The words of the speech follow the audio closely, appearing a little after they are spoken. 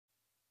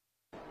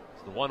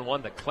The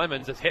 1-1 that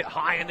Clemens has hit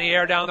high in the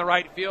air down the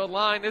right field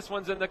line. This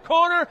one's in the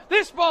corner.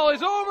 This ball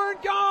is over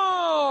and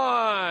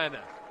gone.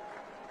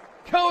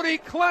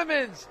 Kody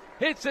Clemens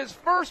hits his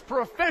first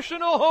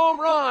professional home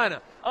run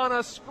on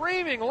a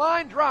screaming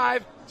line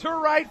drive to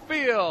right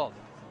field.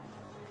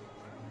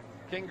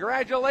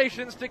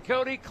 Congratulations to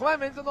Kody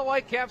Clemens, and the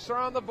Whitecaps are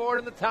on the board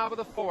in the top of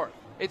the fourth.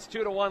 It's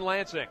 2-1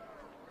 Lansing.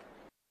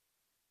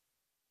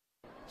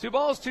 2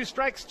 balls, 2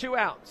 strikes, 2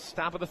 outs.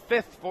 Top of the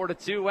fifth,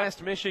 4-2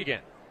 West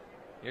Michigan.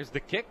 Here's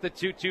the kick, the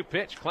 2-2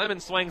 pitch.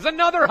 Clemens swings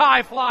another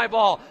high fly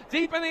ball.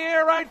 Deep in the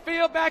air, right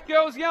field. Back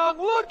goes Young.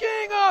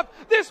 Looking up.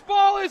 This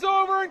ball is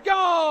over and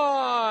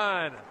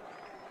gone.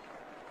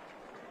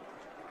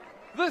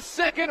 The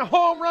second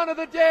home run of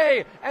the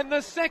day, and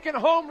the second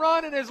home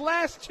run in his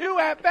last 2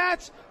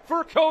 at-bats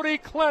for Kody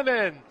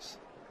Clemens.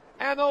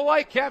 And the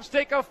Whitecaps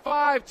take a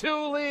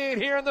 5-2 lead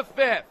here in the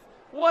fifth.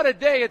 What a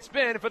day it's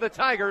been for the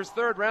Tigers'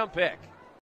 third-round pick.